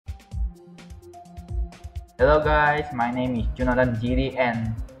Hello guys, my name is JonathanGD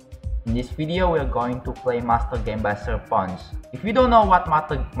and in this video we are going to play MasterGame by Serponge. If you don't know what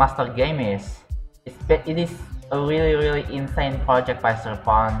MasterGame is, it is a really insane project by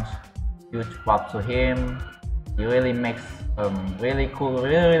Serponge. Huge props to him. He really makes really cool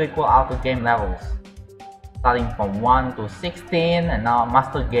auto game levels, starting from 1 to 16 and now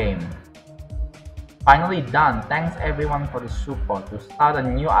MasterGame. Finally done. Thanks everyone for the support. To start a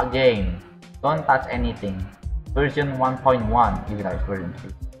new game, don't touch anything. Version 1.1, give it a version 2.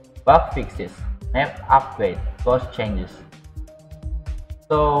 Bug fixes, map upgrade, ghost changes.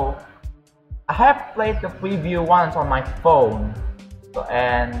 So I have played the preview once on my phone,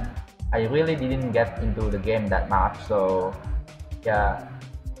 and I really didn't get into the game that much. So yeah,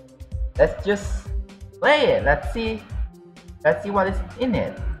 let's just play it. Let's see what is in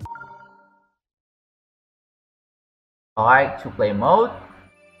it. Alright, to play mode.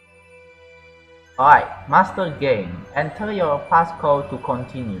 Alright, MasterGame. Enter your passcode to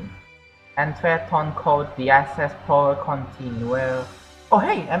continue. Enter ton code the access power continuer. Oh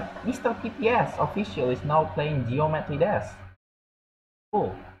hey, Mr. PPS official is now playing Geometry Dash.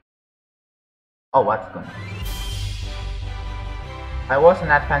 Cool. Oh, what's going on? I was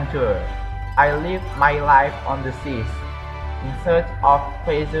an adventurer. I lived my life on the seas, in search of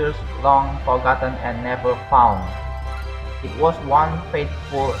treasures long forgotten and never found. It was one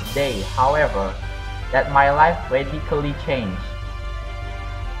fateful day, however, that my life radically changed.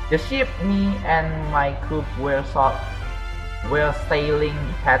 The ship me and my crew were sailing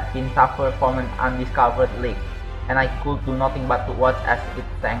had been suffered from an undiscovered leak, and I could do nothing but to watch as it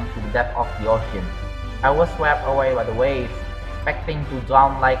sank to the depth of the ocean. I was swept away by the waves, expecting to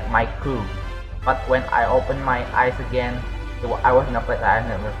drown like my crew, but when I opened my eyes again, I was in a place I had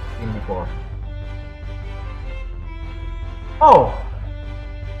never seen before. Oh!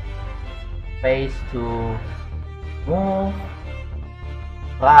 Space to move,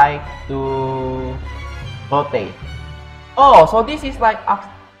 right to rotate. Oh, so this is like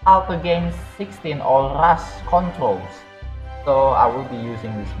Auto Game 16 or Rush controls. So I will be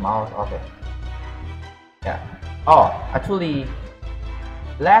using this mouse. Okay. Yeah. Oh, actually,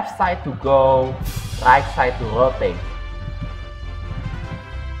 left side to go, right side to rotate.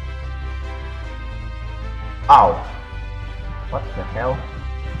 Ow. What the hell?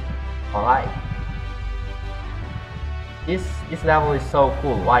 Alright. This level is so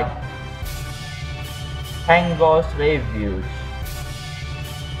cool, like Tango's reviews.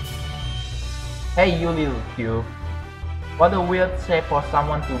 Hey you little cube. What a weird shape for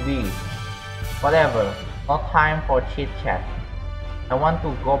someone to be. Whatever, no time for chit chat. I want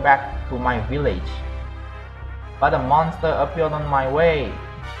to go back to my village. But a monster appeared on my way.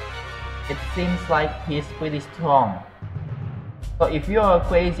 It seems like he's pretty strong. So if you are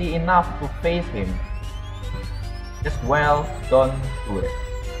crazy enough to face him, just don't do it.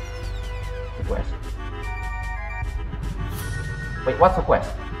 The quest. Wait, what's the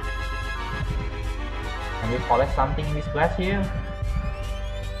quest? Can we collect something in this quest here?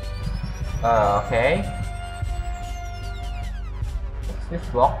 Okay. What's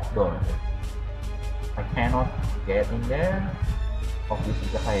this locked door? I cannot get in there. Obviously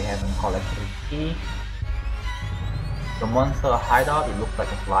because I haven't collected the key. The monster hideout, it looks like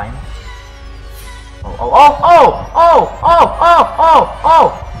a slime. Oh!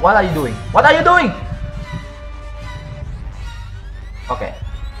 What are you doing? What are you doing? Okay.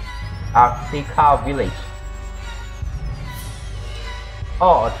 Arctica village.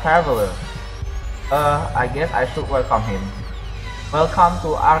 Oh, a traveler. I guess I should welcome him. Welcome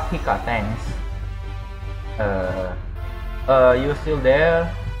to Arctica, thanks. You still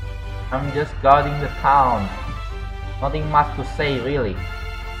there? I'm just guarding the town. Nothing much to say, really.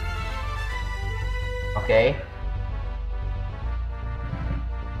 Okay.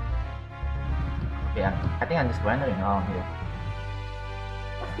 Yeah, I think I'm just wandering around here.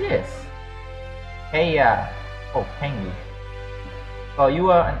 What's this? Hey, oh, penguin. So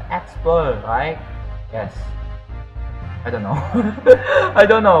you are an explorer, right? Yes. I don't know. I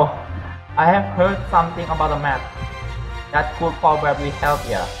don't know. I have heard something about a map that could probably help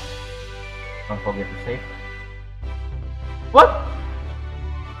ya. Don't forget to save. What?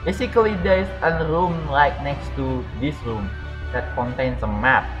 Basically, there is a room right next to this room that contains a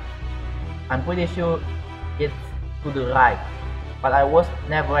map. I'm pretty sure it's to the right, but I was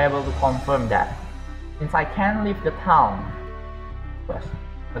never able to confirm that. Since I can't leave the town. Quest.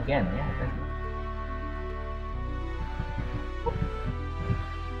 Again, yeah.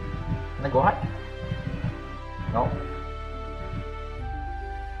 Can I go right? No.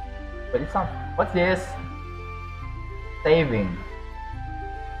 Wait, it's not. What's this? Saving.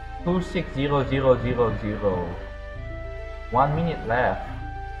 260000. 1 minute left.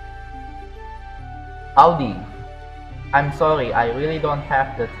 Audi, I'm sorry, I really don't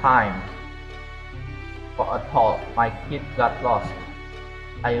have the time for a talk. My kid got lost.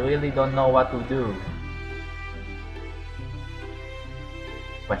 I really don't know what to do.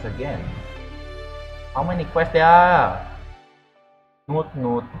 Quest again. How many quests there are?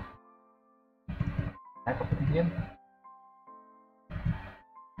 Note. Apa kemudian?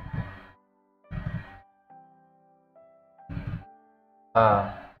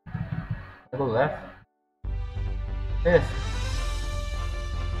 I go left. This.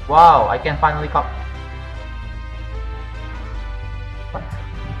 Wow, I can finally come. What?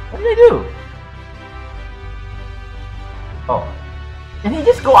 What did I do? Oh. Can he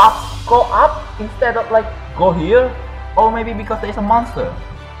just go up instead of like go here? Or maybe because there is a monster.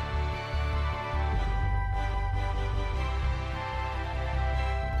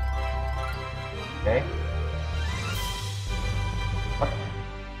 Okay. What?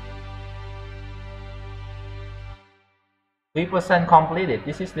 3% completed.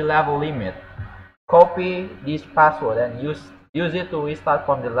 This is the level limit. Copy this password and use it to restart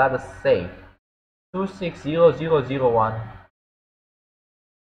from the level save. 260001.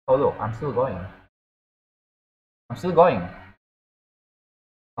 Oh look, I'm still going.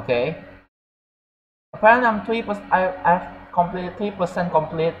 Okay. Apparently I'm 3%. I've completed 3%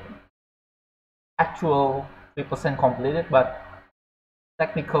 complete. Actual 3% completed, but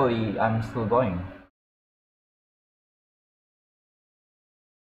technically I'm still going.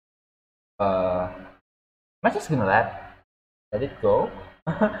 Am I just gonna let it go?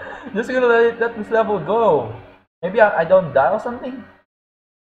 Just gonna let this level go. Maybe I don't die or something.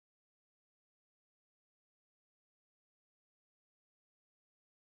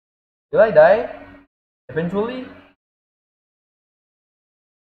 Will I die eventually?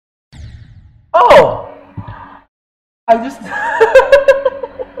 Oh! I just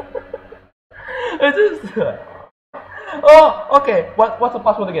Oh, okay. What's the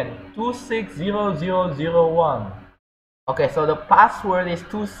password again? 260001. Okay, so the password is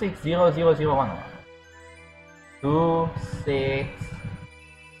 260001.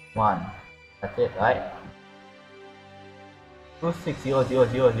 261. That's it, right?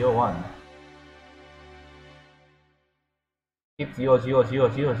 260001. Keep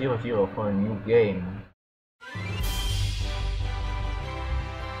 00000 for a new game.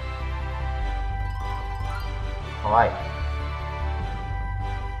 Alright.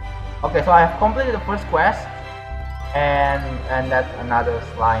 Okay, so I have completed the first quest, and that's another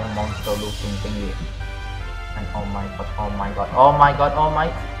slime monster looking thingy. And oh my god.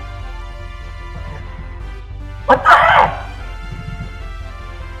 What the heck?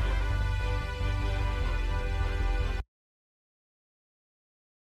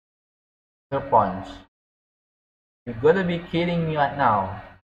 Serponge. You gotta be kidding me right now.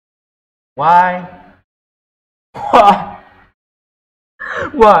 Why?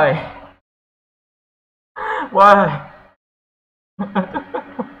 Why?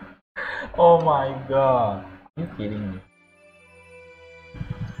 Oh my god. Are you kidding me?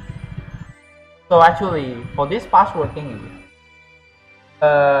 So actually, for this password thingy,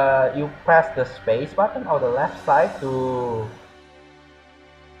 you press the space button on the left side to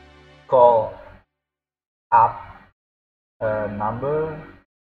call up a number,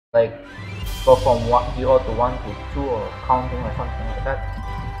 like go from 0 to 1 to 2 or counting or something like that,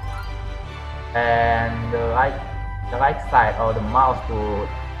 and the right side or the mouse to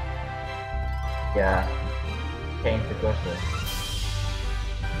change the cursor.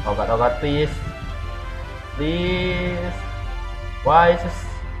 Oh god, please, why is this?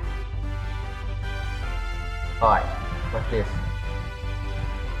 Alright, what's this?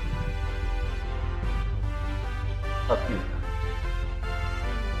 So cute.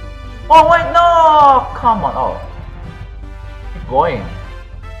 Oh wait, no! Come on, oh. Keep going.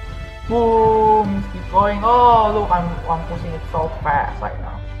 Boom! Keep going. Oh look, I'm pushing it so fast right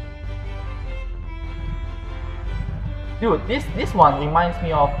now. Dude, this one reminds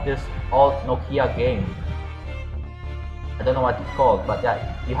me of this old Nokia game. I don't know what it's called, but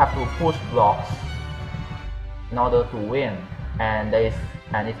yeah, you have to push blocks in order to win, and it's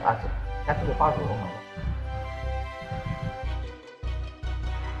actually a puzzle. Oh my god.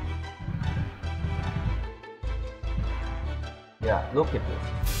 Yeah, look at this.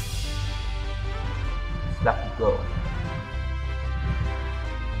 Let's go.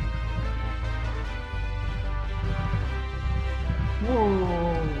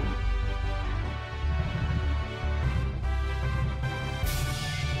 Woo.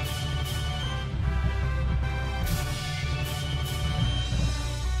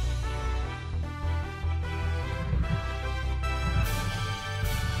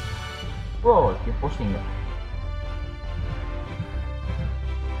 Bro, keep pushing it.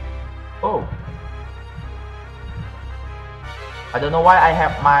 Oh. I don't know why I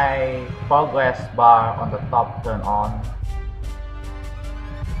have my progress bar on the top turned on.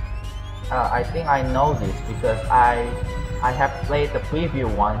 I think I know this because I have played the preview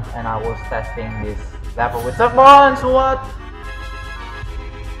once and I was testing this level with Serponge. What?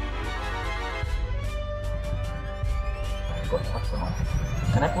 What's the one?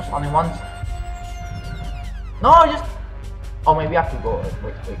 Can I push only once? No, just. Oh, maybe I have to go.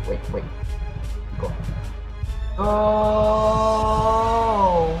 Wait. Go. Go.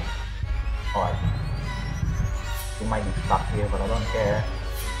 Alright. We might be stuck here, but I don't care.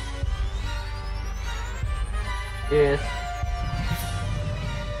 This.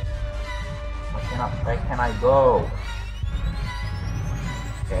 Where can I go?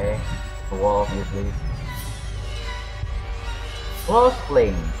 Okay. The wall, obviously. Close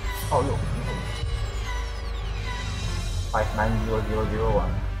flame. Oh look.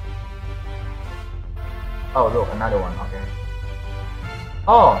 590001. Oh look, another one. Okay.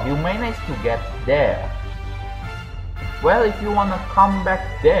 Oh, you managed to get there. Well, if you wanna come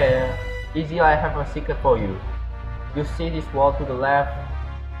back there, easy. I have a secret for you. You see this wall to the left?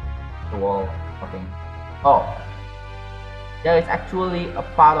 The wall. Okay. Oh, there is actually a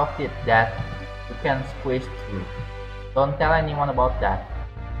part of it that you can squeeze through. Don't tell anyone about that.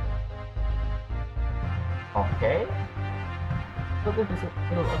 Okay. Look at this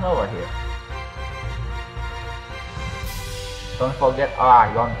little over here. Don't forget.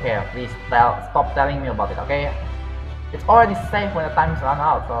 I don't care. Please stop telling me about it. Okay. It's already safe when the time's run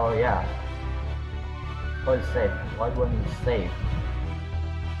out. So yeah. Oh, it's safe. Why wouldn't you save?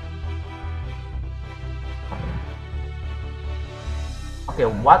 Okay.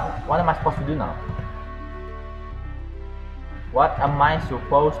 What am I supposed to do now? What am I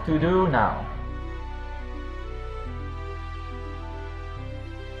supposed to do now?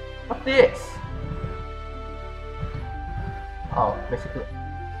 What's this? Oh, basically.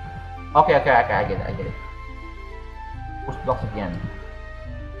 Okay, I get it. Push blocks again.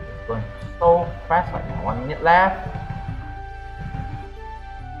 It's going so fast right now. 1 minute left.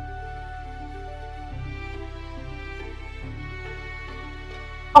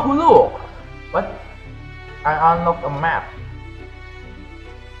 Oh look! What? I unlocked a map.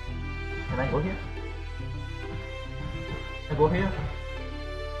 Can I go here? Can I go here?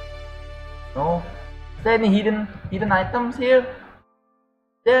 No. Is there any hidden items here? Is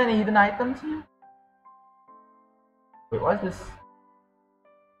there any hidden items here? Wait, what is this?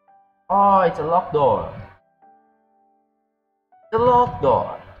 Oh, it's a locked door. It's a locked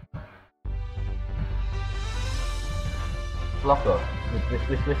door. Locked door. Please.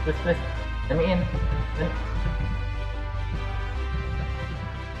 Let me in.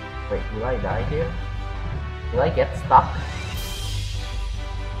 Wait, will I die here? Will I get stuck?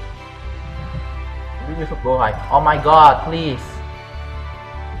 Maybe we should go high. Oh my god, please.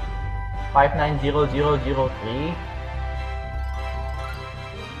 590003.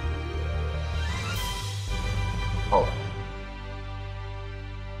 Oh.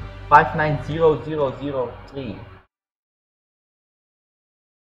 590003.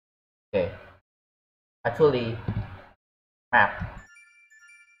 Okay. Actually, map.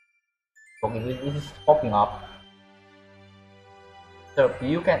 Okay, this is popping up. So can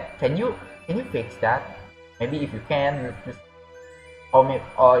you fix that? Maybe if you can, just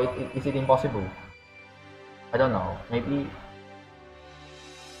is it impossible? I don't know. Maybe.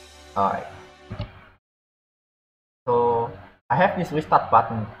 Alright. So I have this restart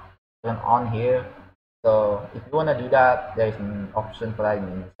button turned on here. So if you wanna do that, there is an option for that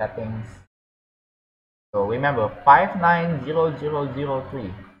in settings. So remember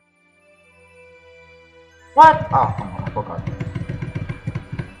 590003. What? Oh, come on, I forgot.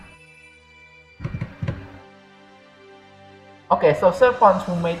 Okay, so Serponge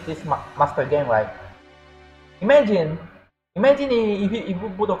who made this master game, right? Imagine if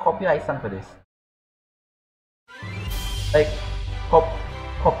you put a copyright sign for this, like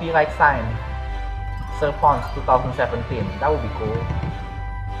copyright sign Serponge 2017. That would be cool.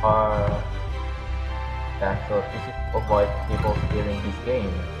 Yeah, so this is to avoid people stealing this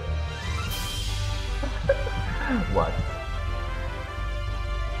game. What?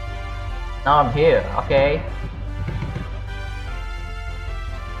 Now I'm here. Okay.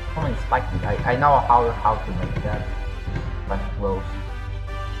 How many spiky? I know how to make that, but close.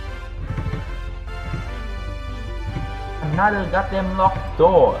 Another goddamn locked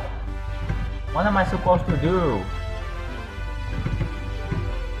door. What am I supposed to do?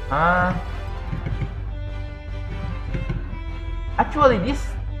 Actually,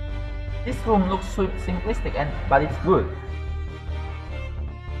 This room looks so simplistic but it's good.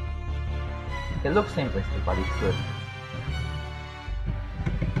 It looks simplistic but it's good.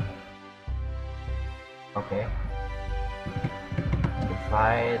 Okay.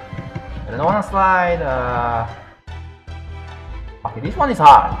 Slide. I don't wanna slide. Okay, this one is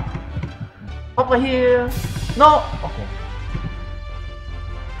hard. Over here. No. Okay.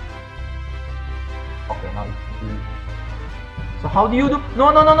 Okay, now it's good. So how do you do?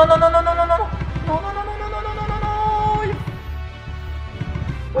 No.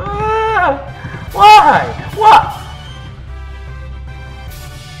 Why? What?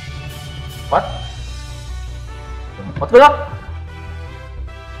 What? What's going on?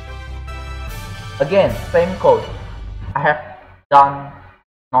 Again, same code. I have done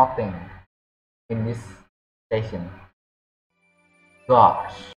nothing in this station.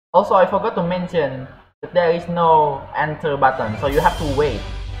 Gosh. Also, I forgot to mention that there is no enter button, so you have to wait.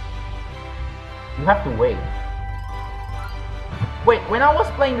 You have to wait. Wait, when I was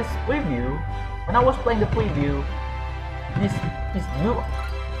playing this preview, this blue.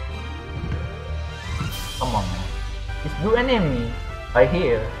 Come on, man. This blue enemy right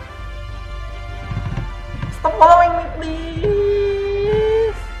here. Stop following me,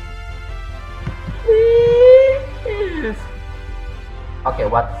 please. Please. Okay,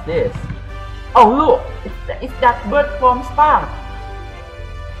 what's this? Oh, look! It's that bird from Spark.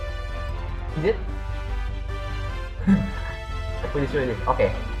 Is it? I'm pretty sure it is.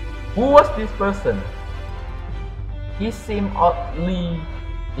 Okay. Who was this person? He seemed oddly...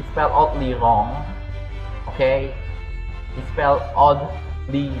 It felt oddly wrong. Okay. It spelled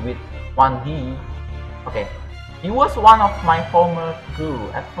oddly with 1D. Okay. He was one of my former crew.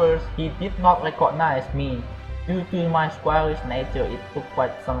 At first, he did not recognize me. Due to my squirrelish nature, it took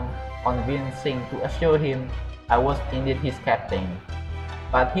quite some convincing to assure him I was indeed his captain.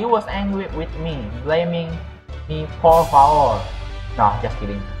 But he was angry with me, blaming me for just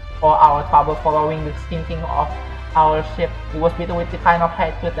kidding. For our trouble following the sinking of our ship. He was bitter with the kind of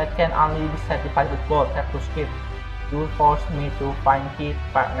hatred that can only be satisfied with blood at the ship. He would force me to find key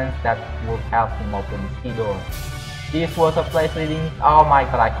fragments that would help him open the key door. This was a place leading... Oh my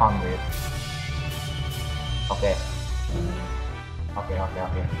god, I can't read. Okay.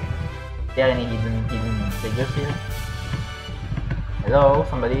 Is there any hidden triggers here? Hello,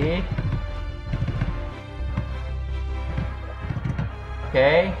 somebody?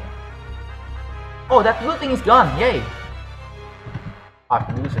 Okay. Oh, that blue thing is gone! Yay! I have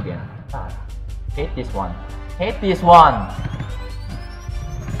to do this again. Hate this one. Hate this one!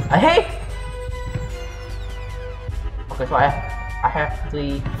 I hate! Okay, so I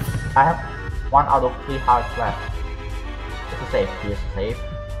have 1 out of 3 hearts left. It's a save. Here's a save.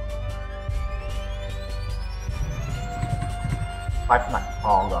 5 9.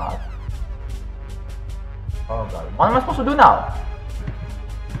 Oh god. Oh god. What am I supposed to do now?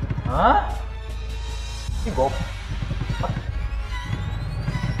 Huh? You go. What?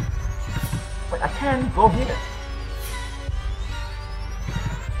 Wait, I can't go here.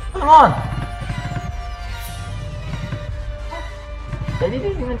 Come on! They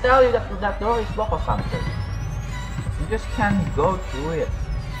didn't even tell you that that door is blocked or something. You just can't go through it.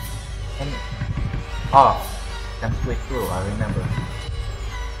 And can switch through, I remember.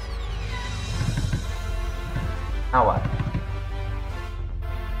 Now what?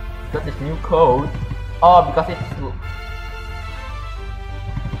 Got this new code. Oh, because it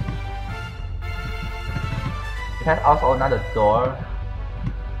has also another door.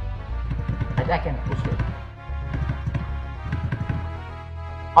 I think I can push it.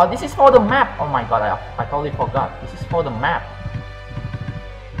 Oh, this is for the map. Oh my god, I totally forgot. This is for the map.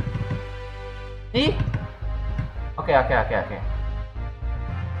 See? Okay.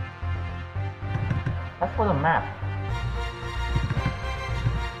 That's for the map.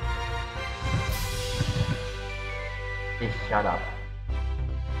 Please shut up.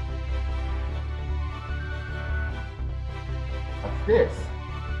 What's this?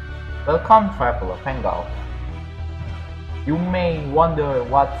 Welcome, traveler, Pengal. You may wonder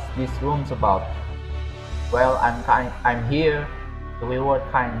what this room's about. Well, I'm here to reward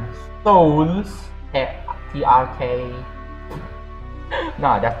kind souls. TRK.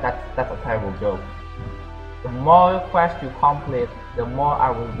 No, that's a terrible joke. The more quests you complete, the more I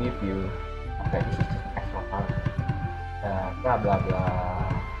will give you. Okay, this is just extra hard. Blah blah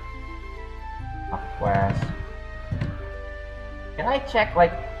blah. A quest. Can I check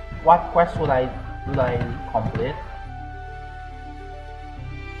like what quest should I complete?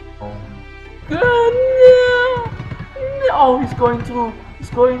 Oh god, no! Oh, he's going through. He's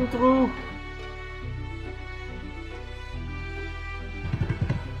going through.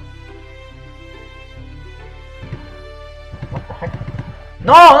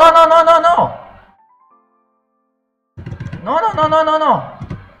 No, no, no, no, no, no. No, no, no, no, no, no.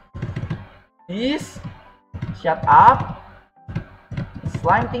 Please. Shut up.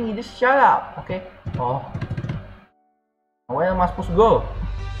 Slime thing, you just shut up. Okay. Oh. Where am I supposed to go?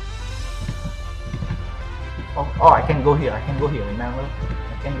 Oh, I can go here. I can go here. Remember?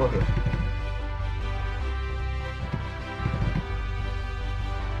 I can go here.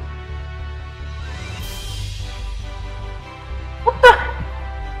 What the?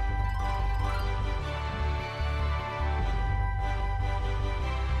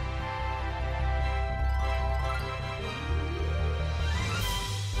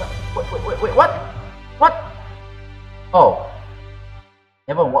 Wait, what? What? Oh.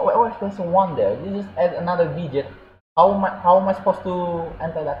 Never. What? There's a 1 there. You just add another digit. How am I supposed to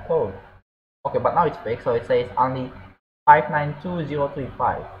enter that code? Okay, but now it's fixed, so it says only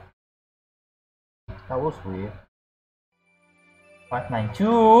 592035. That was weird.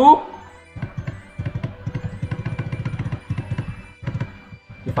 592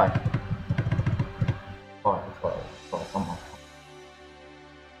 25. Oh, come on.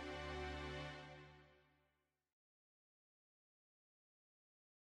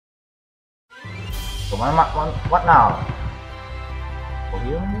 So what now? Oh,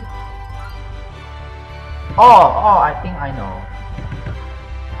 here? Oh, I think I know.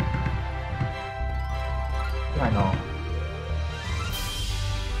 I know.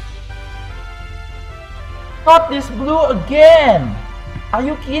 Not this blue again! Are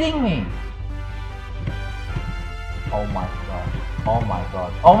you kidding me? Oh my god. Oh my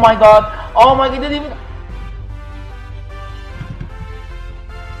god. Oh my god. Oh my god. Didn't even...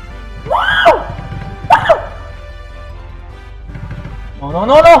 Wow! Wow! No, no,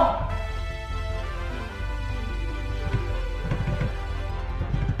 no, no!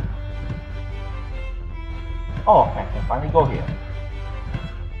 Oh, okay, I can finally go here.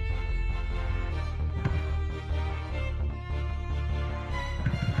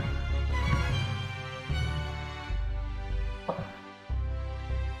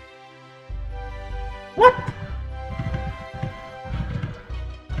 What?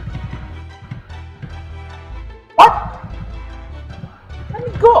 What? Let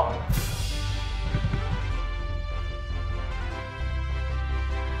me go.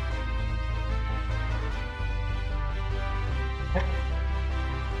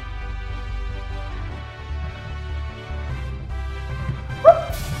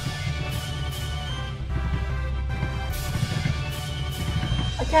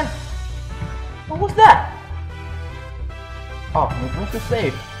 I can't. What was that? Oh, I'm supposed to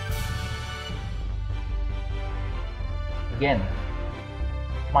save. Again.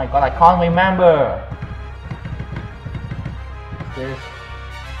 My god, I can't remember. What's this?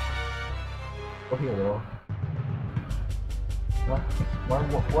 Oh, here we go.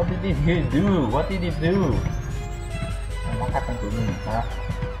 What did he do? What did he do? What happened to me, huh?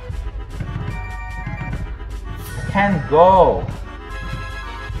 I can't go.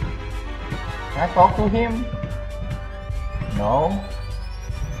 Can I talk to him? No.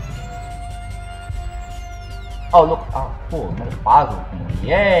 Oh look! Oh cool! Another puzzle thing!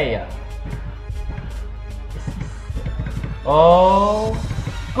 Yay! Oh,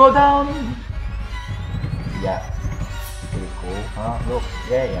 go down! Yeah, pretty cool, huh? Look,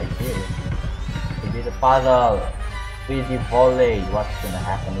 yay! I did it. We did the puzzle. Easy volley. What's gonna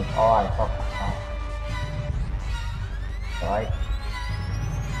happen? Is all I talk about. Right?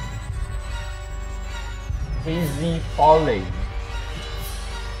 Easy volley.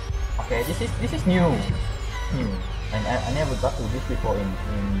 Okay, this is new, and I never got to this before in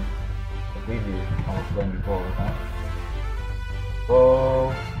the preview I was playing before. Huh?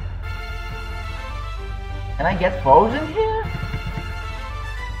 So, can I get frozen here?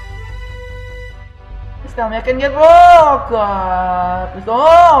 Please tell me I can get rock. Please,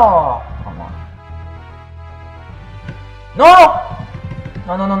 oh, come on. No,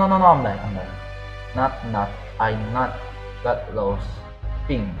 no, I'm dying. I not got lost.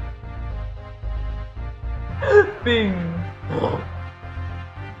 Ping. Ping.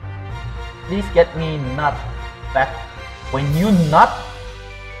 Please get me not back. When you not.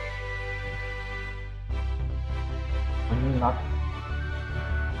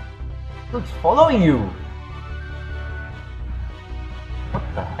 It's following you. What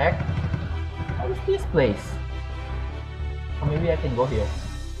the heck? What is this place? Or maybe I can go here.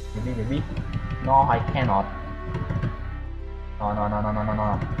 Maybe. No, I cannot. No.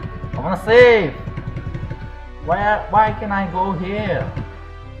 I wanna save. Why can I go here?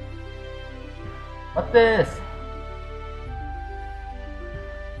 What's this?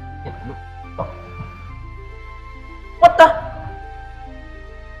 Look. Oh. What the?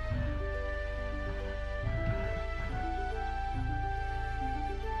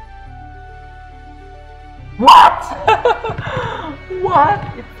 What? What?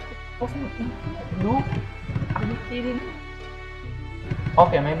 It wasn't infinite loop? Are you kidding me?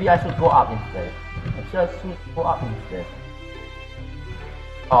 Okay, maybe I should go up instead. Maybe I should go up instead.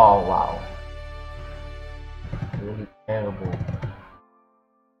 Oh wow. Really terrible.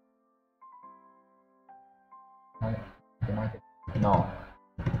 No.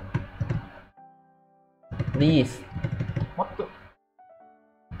 Please. What the?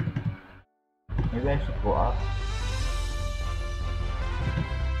 Maybe I should go up.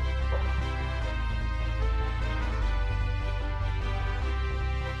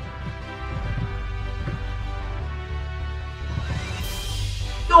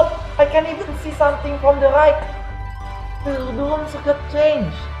 Look! I can even see something from the right. The rooms got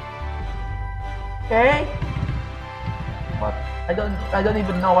changed. Okay? What? I don't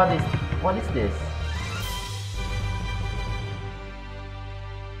even know what is this?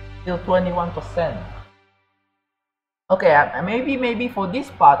 Still 21%. Okay, maybe for this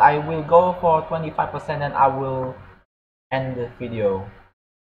part I will go for 25% and I will end the video.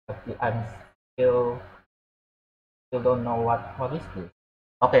 But I'm still don't know what is this.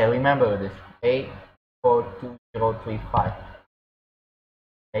 Okay, remember this. 842035.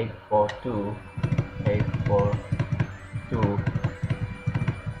 842 842.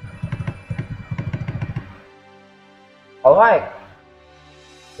 Alright.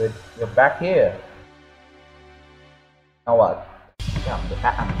 We're back here. Now what? Yeah,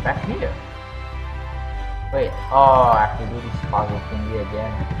 I'm back here. Wait, oh, I have to do this puzzle thingy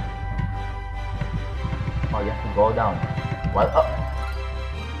again. Oh, you have to go down. What up?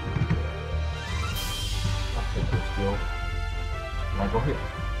 Okay, good skill. Can I go here?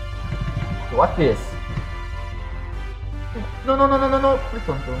 Okay, what's this? No, please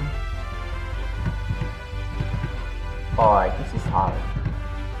don't do me. Alright, this is hard.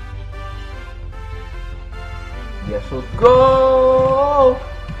 Yes, so go!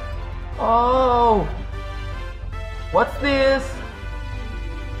 Oh! What's this?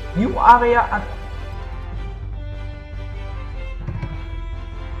 New area at...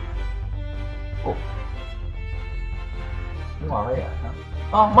 Oh. New area, huh?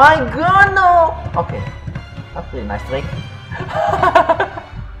 Oh my god, no! Okay. That's a pretty nice trick.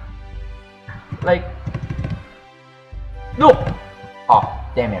 Like... No! Oh,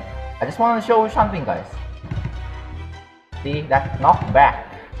 damn it. I just want to show you something, guys. See, that knockback.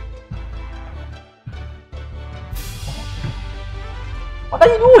 What are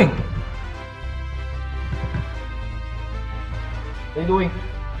you doing? What are you doing?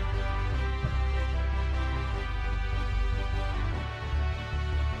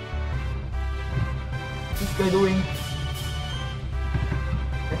 What's this guy doing?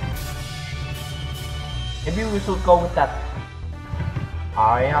 Maybe we should go with that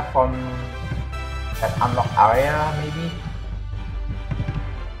area from that unlocked area, maybe?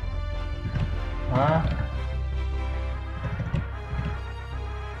 Huh?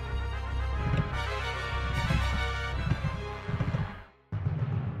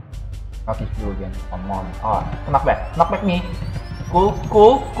 Not this blue again. Come on. Oh, knock back. Knock back me. Cool.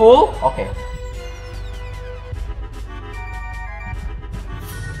 Okay.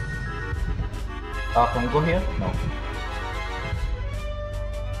 Can we go here? No.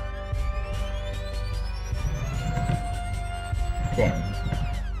 Damn.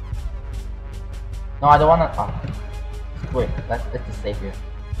 No, I don't wanna. Oh. Wait, let's just save here.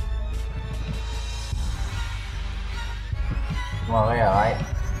 Well, yeah, right.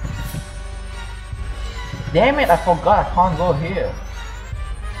 Damn it! I forgot. I can't go here.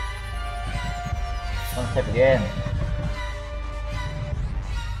 Don't save again.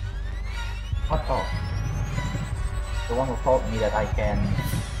 What the? The one who told me that I can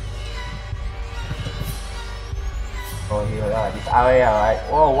go here, this area, right?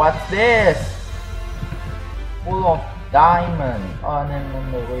 Whoa, what's this? Full of diamonds. Oh,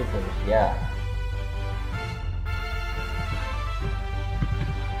 no, rivers, yeah.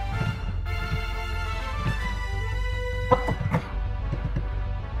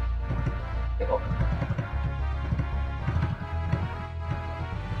 Okay, go.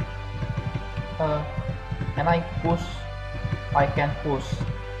 Can I push? I can push.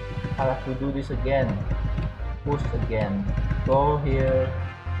 I have to do this again. Push again. Go here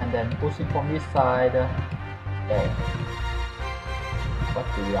and then push it from this side. Okay. What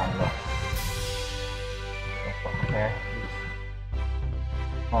do we unlock? Okay.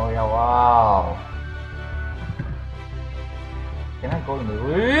 Oh yeah! Wow. Can I go in the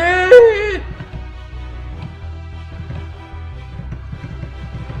way?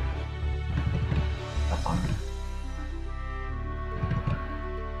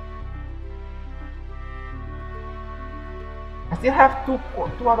 still have two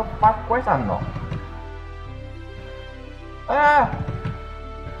out of 5 quests unlocked. Ah!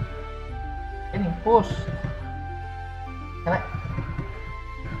 Getting pushed. Can I?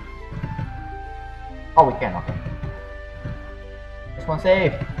 Oh, we can, okay. This one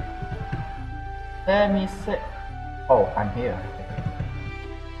safe. Let me see. Oh, I'm here.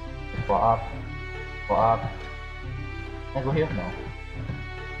 Go up. Go up. Can I go here? No.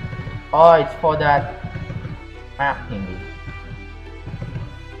 Oh, it's for that map thingy.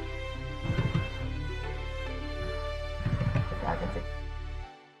 I can see.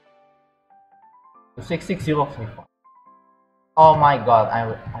 66034. Oh my god,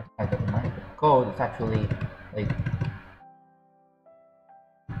 I don't know. The code is actually like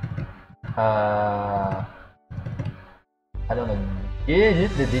I don't know.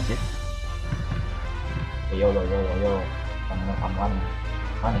 Is it the digit? Hey, yo. I'm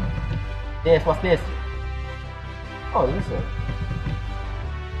running. This, what's this? Oh, this is it.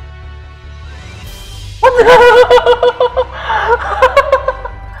 What the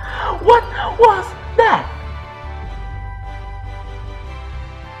What was that?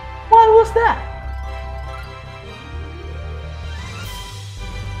 What was that?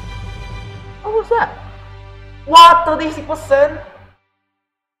 What was that? What? 36%?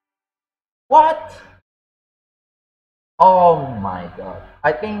 What? Oh my god.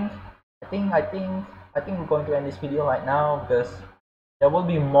 I think we're going to end this video right now because there will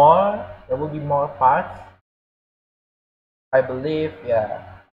be more parts. I believe, yeah.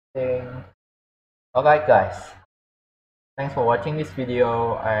 Alright guys. Thanks for watching this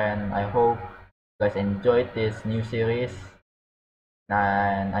video and I hope you guys enjoyed this new series.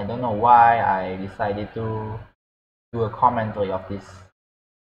 And I don't know why I decided to do a commentary of this,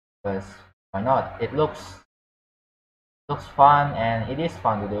 because why not? It looks fun and it is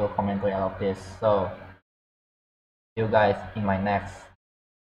fun to do a commentary of this. So see you guys in my next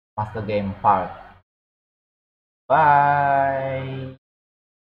Master Game part. Bye.